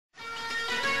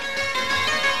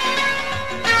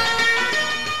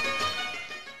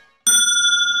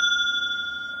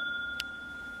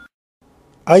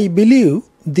I believe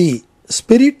the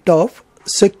spirit of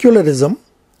secularism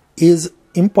is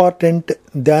important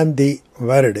than the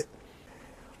word.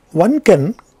 One can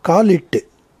call it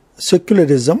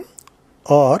secularism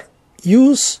or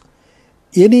use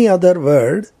any other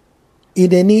word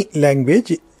in any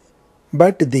language,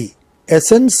 but the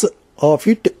essence of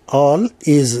it all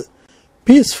is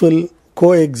peaceful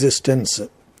coexistence.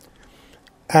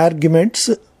 Arguments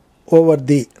over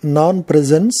the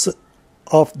non-presence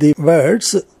of the words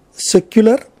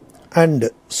secular and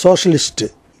socialist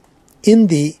in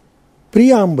the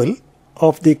preamble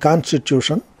of the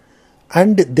Constitution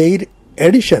and their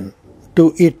addition to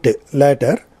it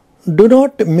later do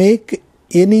not make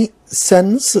any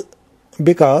sense,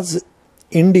 because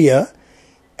India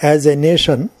as a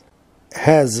nation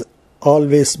has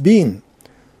always been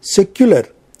secular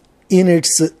in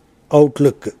its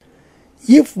outlook.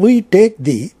 If we take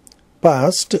the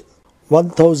past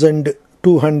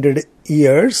 1200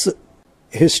 years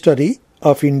history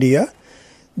of India,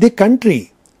 the country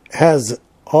has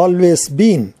always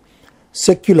been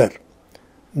secular.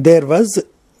 There was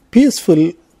peaceful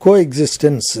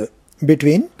coexistence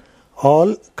between all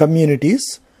communities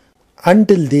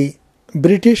until the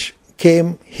British came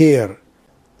here.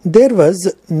 There was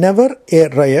never a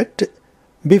riot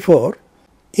before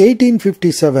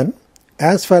 1857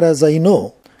 as far as I know.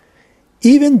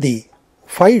 Even the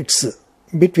fights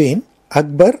between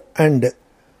Akbar and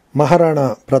Maharana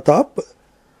Pratap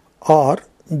or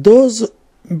those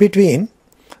between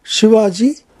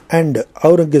Shivaji and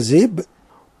Aurangzeb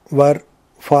were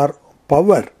for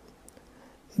power.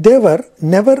 They were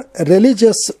never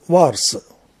religious wars.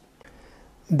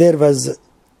 There was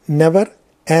never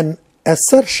an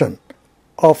assertion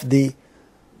of the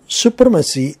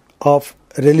supremacy of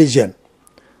religion.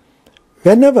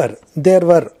 Whenever there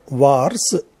were wars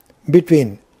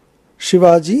between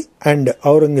Shivaji and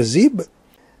Aurangzeb,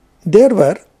 there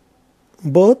were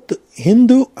both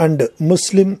Hindu and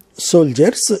Muslim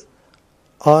soldiers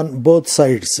on both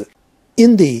sides.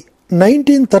 In the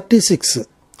 1936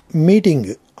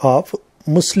 meeting of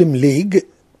Muslim League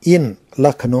in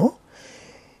Lucknow,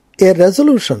 a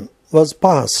resolution was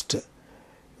passed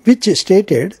which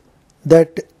stated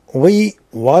that we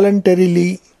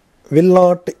voluntarily will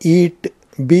not eat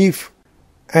beef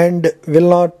and will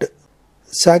not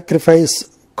sacrifice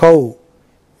cow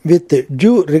with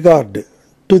due regard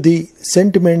to the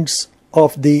sentiments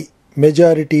of the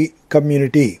majority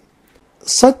community.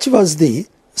 Such was the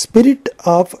spirit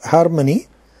of harmony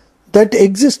that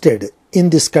existed in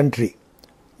this country.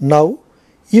 Now,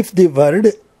 if the word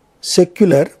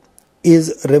secular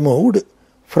is removed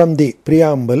from the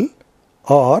preamble,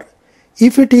 or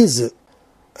if it is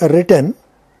written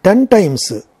 10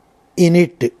 times in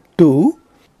it too,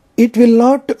 it will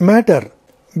not matter,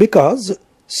 because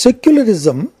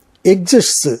secularism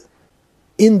exists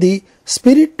in the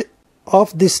spirit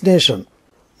of this nation.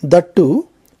 That too,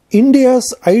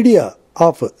 India's idea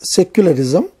of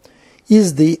secularism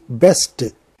is the best,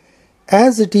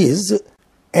 as it is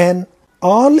an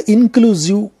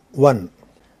all-inclusive one.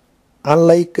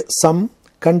 Unlike some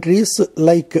countries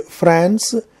like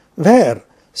France, where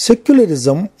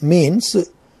secularism means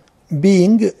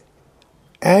being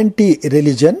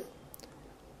anti-religion,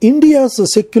 India's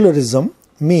secularism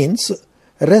means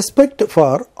respect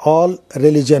for all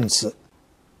religions.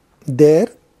 There,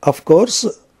 of course,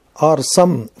 are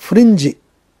some fringe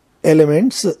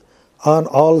elements on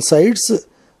all sides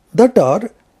that are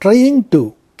trying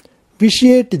to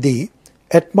vitiate the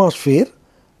atmosphere,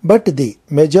 but the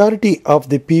majority of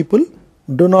the people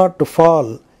do not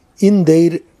fall in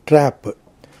their trap.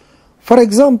 For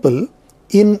example,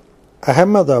 in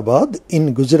Ahmedabad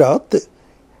in Gujarat,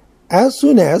 as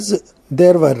soon as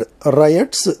there were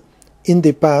riots in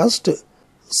the past,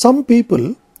 some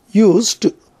people used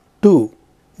to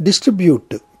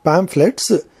distribute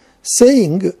pamphlets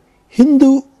saying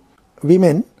Hindu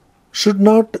women should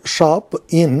not shop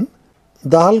in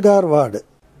Dalgarwad,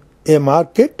 a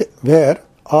market where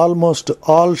almost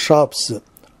all shops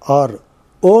are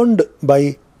owned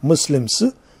by Muslims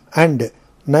and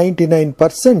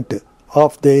 99%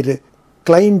 of their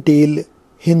clientele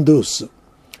Hindus.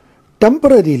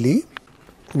 Temporarily,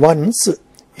 once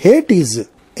hate is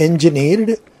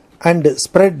engineered and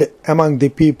spread among the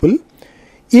people,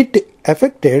 it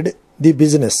affected the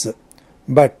business.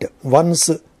 But once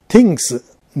things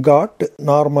got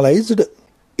normalized,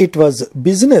 it was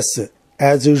business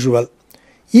as usual.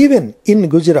 Even in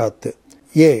Gujarat,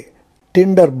 a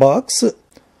tinderbox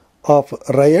of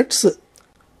riots,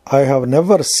 I have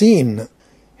never seen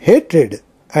hatred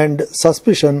and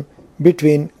suspicion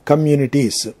between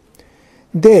communities.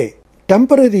 They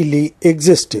temporarily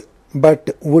exist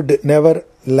but would never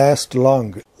last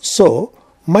long. So,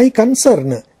 my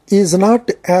concern is not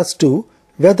as to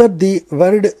whether the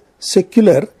word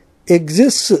secular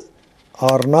exists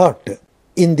or not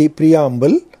in the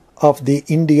preamble of the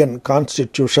Indian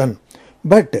Constitution,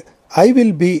 but I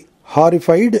will be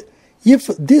horrified if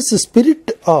this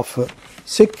spirit of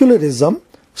secularism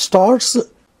starts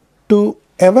to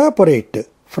evaporate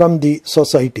from the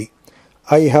society.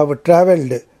 I have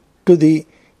travelled to the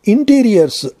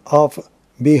interiors of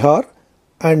Bihar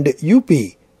and UP,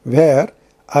 where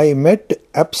I met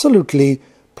absolutely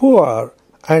poor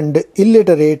and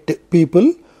illiterate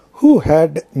people who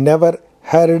had never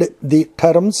heard the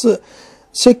terms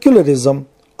secularism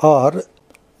or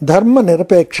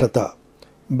dharma-nirapekshata,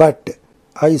 but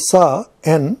I saw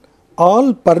an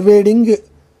all-pervading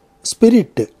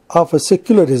spirit of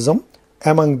secularism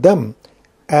among them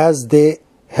as they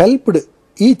helped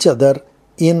each other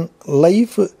in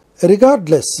life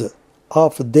regardless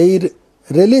of their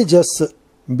religious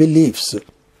beliefs.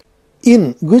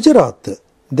 In Gujarat,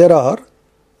 there are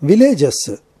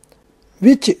villages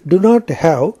which do not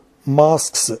have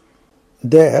mosques.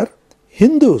 There,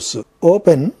 Hindus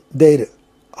open their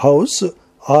house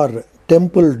or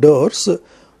temple doors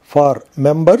for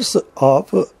members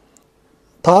of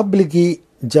Tablighi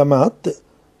Jamaat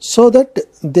so that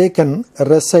they can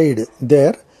reside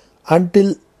there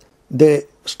until they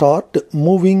start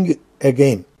moving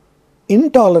again.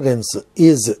 Intolerance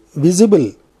is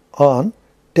visible on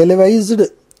televised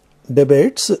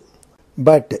debates,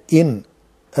 but in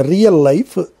real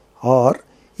life or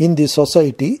in the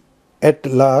society at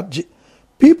large,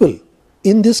 people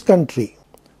in this country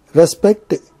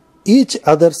respect each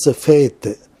other's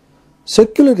faith.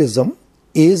 Secularism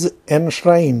is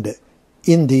enshrined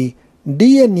in the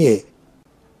DNA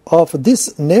of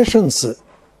this nation's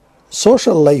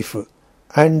social life,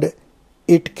 and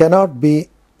it cannot be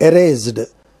erased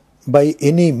by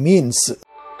any means.